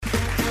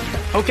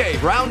Okay,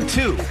 round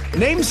two.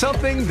 Name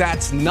something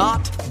that's not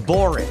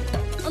boring.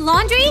 A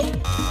laundry?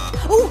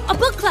 Ooh, a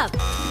book club.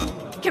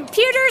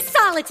 Computer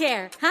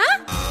solitaire,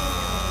 huh?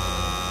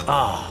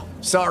 Ah,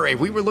 sorry,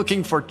 we were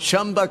looking for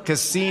Chumba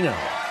Casino.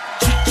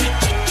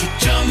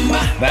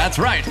 That's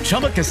right,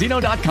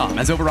 ChumbaCasino.com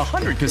has over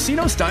 100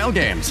 casino-style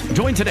games.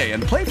 Join today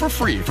and play for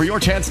free for your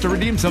chance to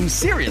redeem some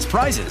serious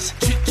prizes.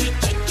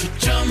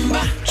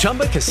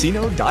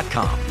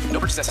 ChumbaCasino.com. No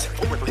purchase necessary.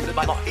 Void where prohibited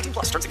by law. 18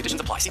 plus. Terms and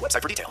conditions apply. See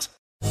website for details.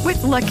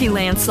 With Lucky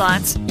Land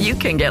Slots, you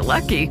can get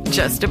lucky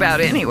just about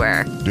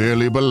anywhere.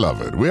 Dearly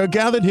beloved, we are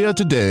gathered here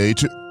today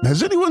to...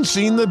 Has anyone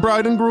seen the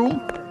bride and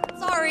groom?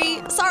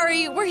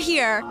 Sorry, we're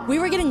here. We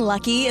were getting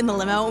lucky in the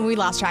limo and we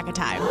lost track of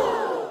time.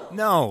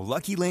 No,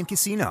 Lucky Land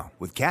Casino,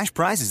 with cash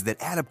prizes that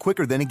add up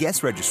quicker than a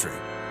guest registry.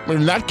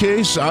 In that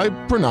case, I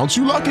pronounce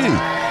you lucky.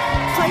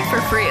 Play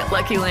for free at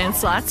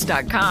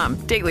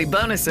LuckyLandSlots.com. Daily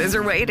bonuses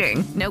are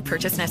waiting. No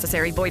purchase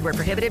necessary. Void where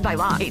prohibited by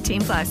law.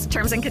 18 plus.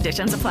 Terms and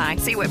conditions apply.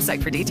 See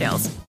website for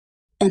details.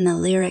 In the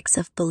lyrics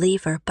of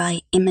Believer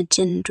by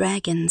Imogen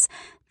Dragons,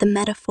 the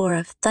metaphor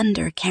of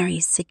thunder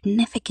carries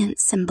significant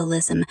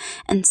symbolism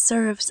and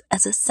serves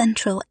as a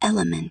central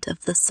element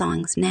of the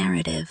song's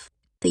narrative.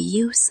 The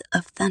use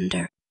of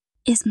thunder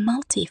is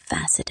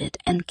multifaceted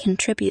and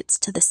contributes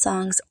to the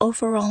song's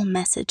overall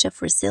message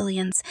of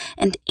resilience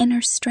and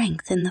inner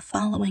strength in the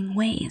following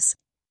ways.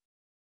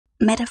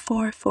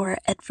 Metaphor for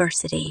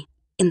adversity.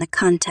 In the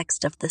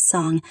context of the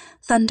song,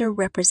 thunder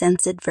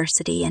represents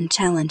adversity and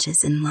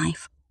challenges in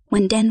life.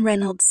 When Dan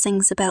Reynolds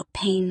sings about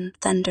pain,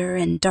 thunder,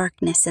 and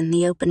darkness in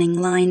the opening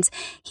lines,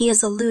 he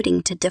is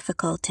alluding to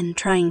difficult and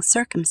trying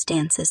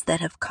circumstances that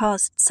have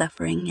caused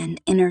suffering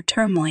and inner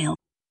turmoil.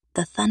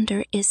 The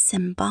thunder is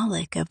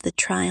symbolic of the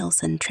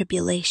trials and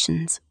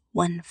tribulations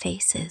one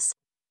faces.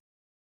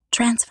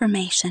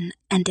 Transformation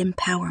and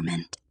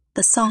empowerment.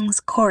 The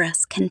song's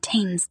chorus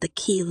contains the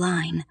key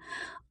line,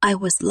 "I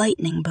was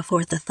lightning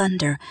before the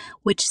thunder,"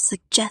 which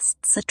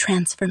suggests a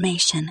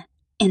transformation.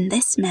 In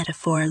this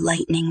metaphor,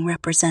 lightning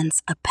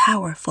represents a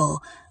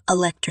powerful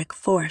electric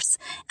force,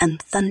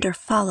 and thunder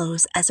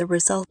follows as a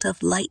result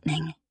of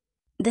lightning.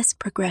 This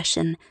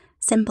progression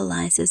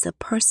symbolizes a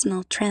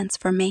personal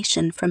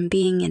transformation from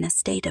being in a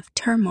state of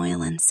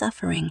turmoil and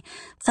suffering,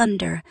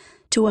 thunder,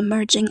 to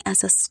emerging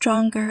as a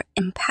stronger,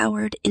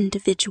 empowered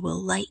individual,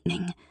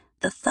 lightning.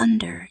 The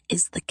thunder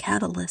is the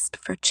catalyst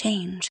for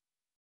change.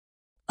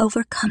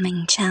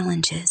 Overcoming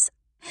challenges.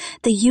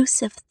 The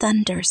use of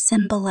thunder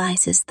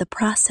symbolizes the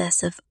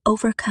process of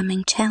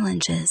overcoming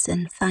challenges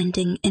and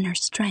finding inner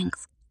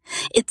strength.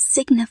 It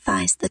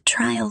signifies the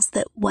trials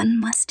that one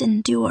must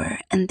endure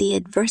and the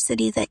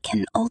adversity that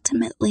can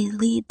ultimately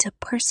lead to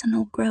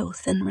personal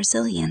growth and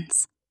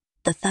resilience.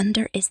 The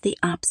thunder is the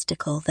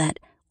obstacle that,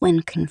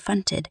 when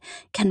confronted,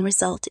 can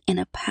result in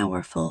a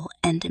powerful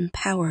and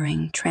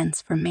empowering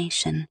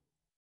transformation.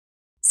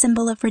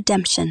 Symbol of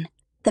redemption.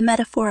 The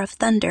metaphor of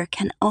thunder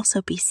can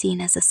also be seen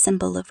as a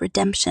symbol of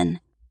redemption.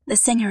 The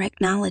singer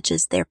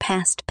acknowledges their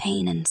past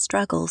pain and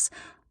struggles,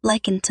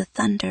 likened to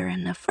thunder,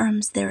 and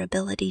affirms their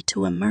ability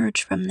to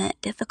emerge from that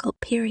difficult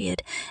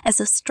period as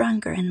a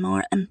stronger and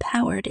more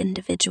empowered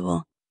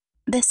individual.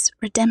 This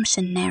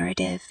redemption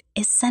narrative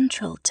is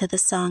central to the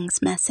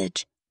song's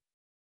message.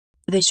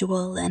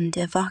 Visual and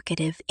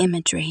evocative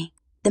imagery.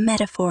 The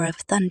metaphor of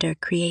thunder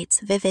creates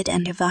vivid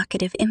and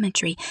evocative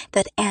imagery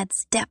that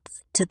adds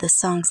depth to the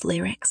song's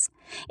lyrics.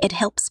 It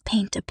helps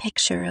paint a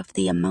picture of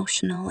the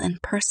emotional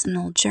and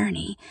personal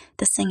journey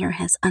the singer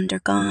has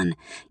undergone,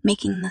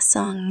 making the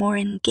song more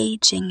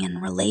engaging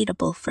and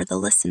relatable for the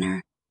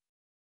listener.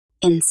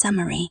 In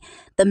summary,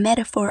 the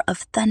metaphor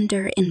of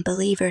thunder in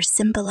Believer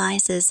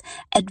symbolizes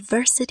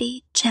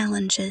adversity,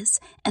 challenges,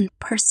 and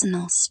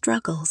personal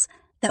struggles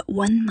that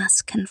one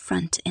must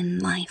confront in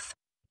life.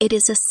 It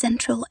is a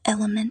central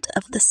element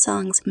of the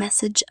song's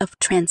message of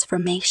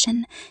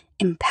transformation,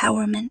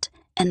 empowerment,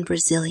 and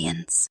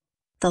resilience.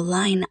 The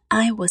line,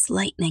 "I was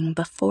lightning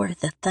before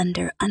the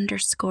thunder,"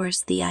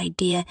 underscores the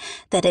idea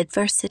that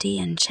adversity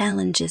and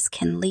challenges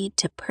can lead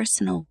to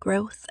personal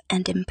growth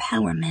and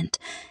empowerment,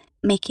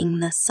 making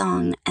the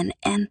song an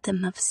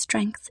anthem of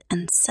strength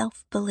and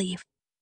self-belief.